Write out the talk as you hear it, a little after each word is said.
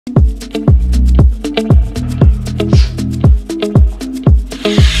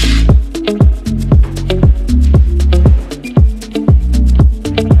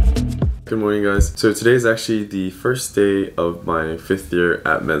So today is actually the first day of my 5th year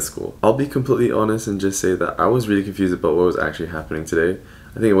at med school. I'll be completely honest and just say that I was really confused about what was actually happening today.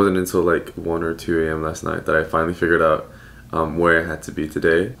 I think it wasn't until like 1 or 2 a.m. last night that I finally figured out where I had to be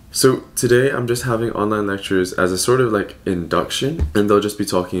today. So today I'm just having online lectures as a sort of like induction, and they'll just be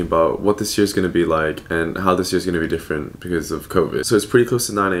talking about what this year's going to be like and how this year's going to be different because of COVID. So it's pretty close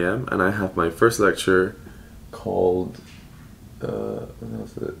to 9 a.m. and I have my first lecture called what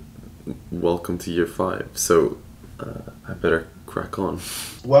was it? Welcome to year 5. So I better crack on.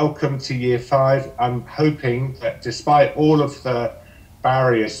 Welcome to year 5. I'm hoping that despite all of the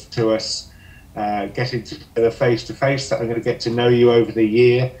barriers to us getting together face to face, that I'm going to get to know you over the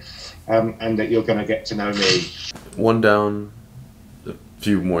year, and that you're going to get to know me. One down, a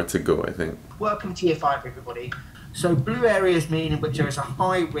few more to go, I think. Welcome to year 5, everybody. So blue areas mean in which there is a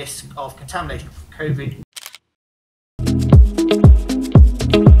high risk of contamination from COVID.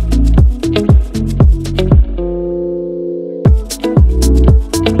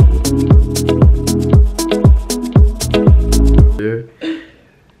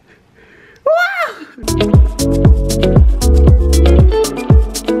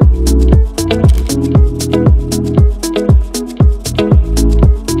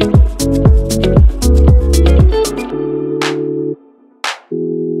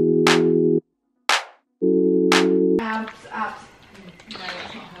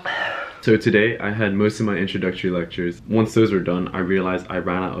 So today I had most of my introductory lectures. Once those were done, I realized I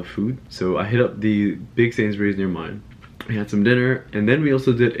ran out of food. So I hit up the big Sainsbury's near mine. We had some dinner, and then we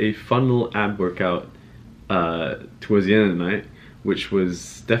also did a fun little ab workout towards the end of the night, which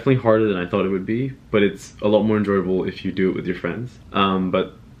was definitely harder than I thought it would be, but it's a lot more enjoyable if you do it with your friends.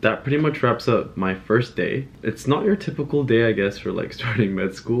 But that pretty much wraps up my first day. It's not your typical day, I guess, for like starting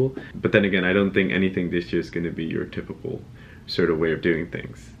med school. But then again, I don't think anything this year is going to be your typical sort of way of doing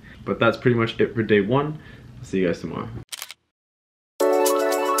things. But that's pretty much it for day 1. I'll see you guys tomorrow.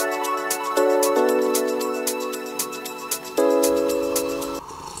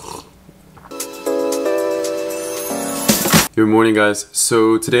 Good morning, guys.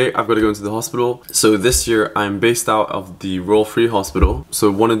 So today I've got to go into the hospital. So this year I'm based out of the Royal Free Hospital,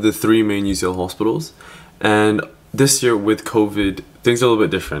 so one of the 3 main UCL hospitals. And this year with COVID, things are a little bit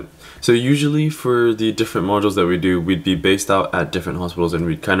different. So usually for the different modules that we do, we'd be based out at different hospitals and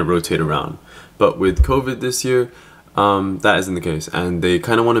we'd kind of rotate around. But with COVID this year, that isn't the case. And they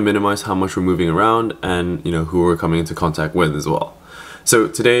kind of want to minimize how much we're moving around and, you know, who we're coming into contact with as well. So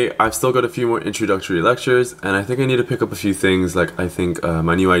today I've still got a few more introductory lectures, and I think I need to pick up a few things, like I think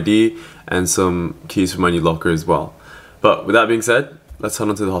my new ID and some keys for my new locker as well. But with that being said, let's head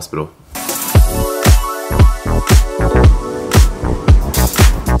on to the hospital.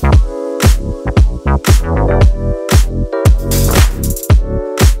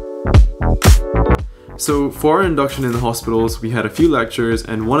 So for our induction in the hospitals, we had a few lectures,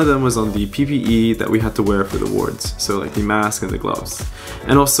 and one of them was on the PPE that we had to wear for the wards. So like the mask and the gloves.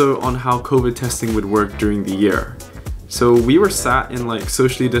 And also on how COVID testing would work during the year. So we were sat in like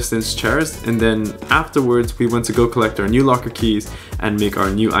socially distanced chairs, and then afterwards we went to go collect our new locker keys and make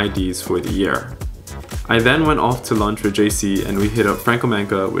our new IDs for the year. I then went off to lunch with JC, and we hit up Franco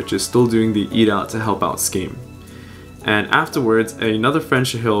Manca, which is still doing the Eat Out to Help Out scheme. And afterwards, another friend,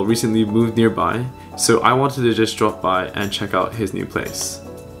 Shahil, recently moved nearby, so I wanted to just drop by and check out his new place.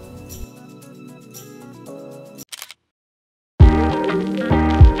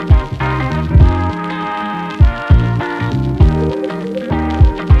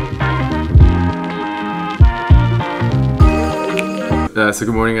 So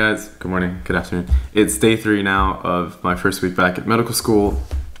good morning, guys. Good morning, good afternoon. It's day 3 now of my first week back at medical school.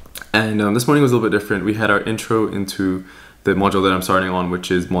 And this morning was a little bit different. We had our intro into the module that I'm starting on,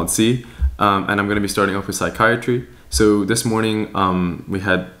 which is Mod C. And I'm going to be starting off with psychiatry. So this morning we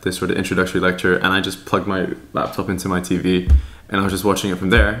had this sort of introductory lecture, and I just plugged my laptop into my TV and I was just watching it from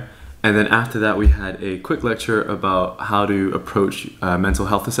there. And then after that we had a quick lecture about how to approach mental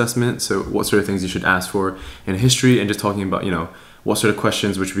health assessment. So what sort of things you should ask for in history, and just talking about, you know, what sort of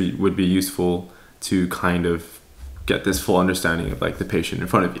questions which would be useful to kind of get this full understanding of like the patient in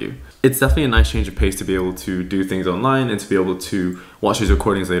front of you. It's definitely a nice change of pace to be able to do things online and to be able to watch these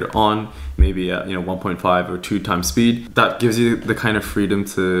recordings later on, maybe at 1.5 or 2 times speed. That gives you the kind of freedom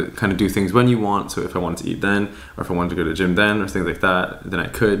to kind of do things when you want. So if I wanted to eat then, or if I wanted to go to the gym then, or things like that, then I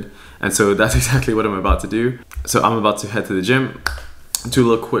could. And so that's exactly what I'm about to do. So I'm about to head to the gym, do a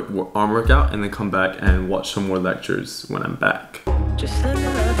little quick arm workout, and then come back and watch some more lectures when I'm back. Just let me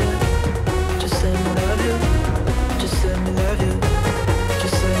love you. Just let me love you. Just let me love you.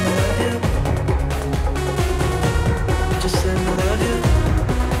 Just let me love you. Just let me love you.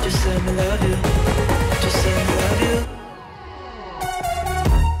 Just let me love you.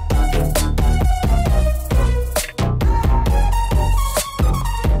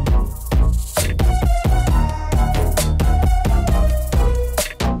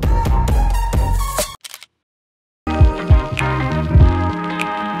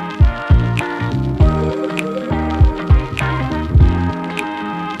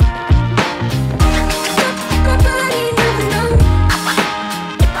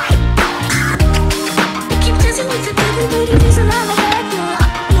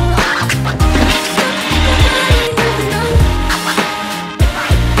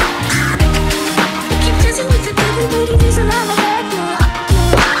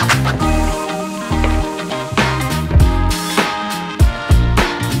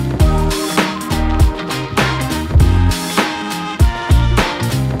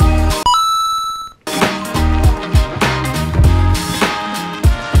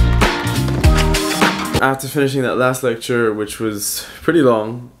 After finishing that last lecture, which was pretty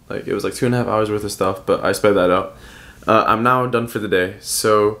long, like it was like 2.5 hours worth of stuff, but I sped that up. I'm now done for the day.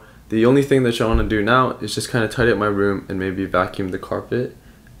 So the only thing that I want to do now is just kind of tidy up my room and maybe vacuum the carpet,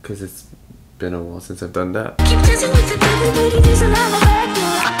 because it's been a while since I've done that.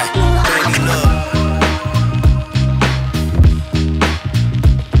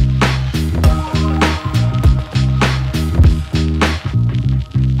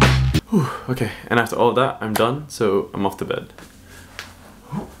 Whew, okay, and after all of that, I'm done, so I'm off to bed.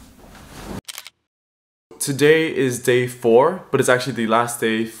 Today is day 4, but it's actually the last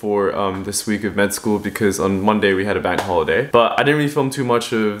day for this week of med school because on Monday we had a bank holiday. But I didn't really film too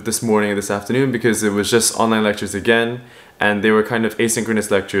much of this morning and this afternoon because it was just online lectures again, and they were kind of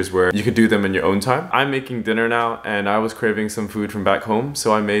asynchronous lectures where you could do them in your own time. I'm making dinner now and I was craving some food from back home,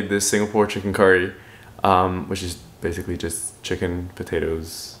 so I made this Singapore chicken curry, which is basically just chicken,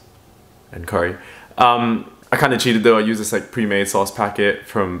 potatoes, and curry. I kind of cheated though. I used this like pre-made sauce packet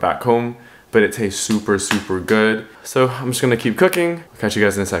from back home, but it tastes super, super good. So I'm just gonna keep cooking. I'll catch you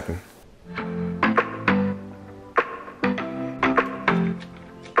guys in a second.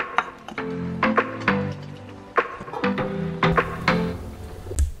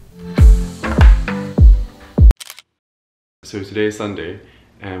 So today is Sunday,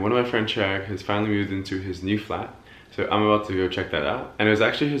 and one of my friends, Chag, has finally moved into his new flat. So I'm about to go check that out. And it was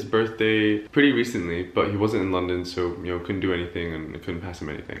actually his birthday pretty recently, but he wasn't in London, so couldn't do anything and I couldn't pass him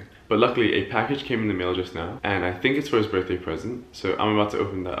anything. But luckily a package came in the mail just now, and I think it's for his birthday present. So I'm about to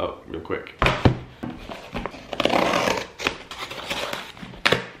open that up real quick.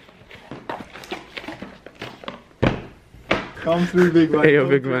 Come through, big man. Hey yo,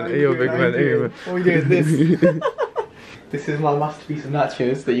 big man. Hey yo, big man. Hey yo. What we doing is this. This is my masterpiece of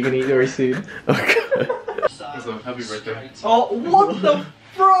nachos that you're gonna eat very soon. Okay. So happy birthday. Oh, what the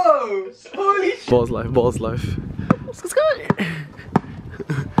bro? Holy shit. Balls life, balls life. Let's go.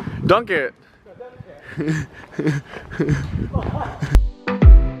 Dunk it.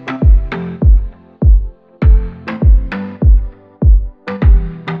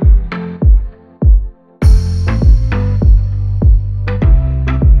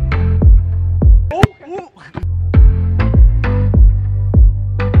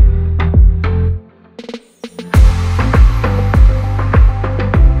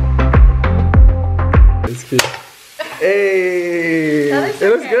 Hey! It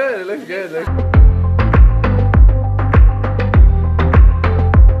looks good, it looks good.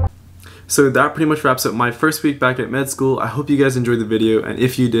 So that pretty much wraps up my first week back at med school. I hope you guys enjoyed the video, and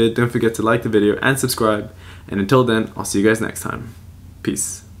if you did, don't forget to like the video and subscribe. And until then, I'll see you guys next time.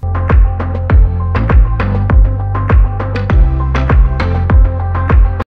 Peace.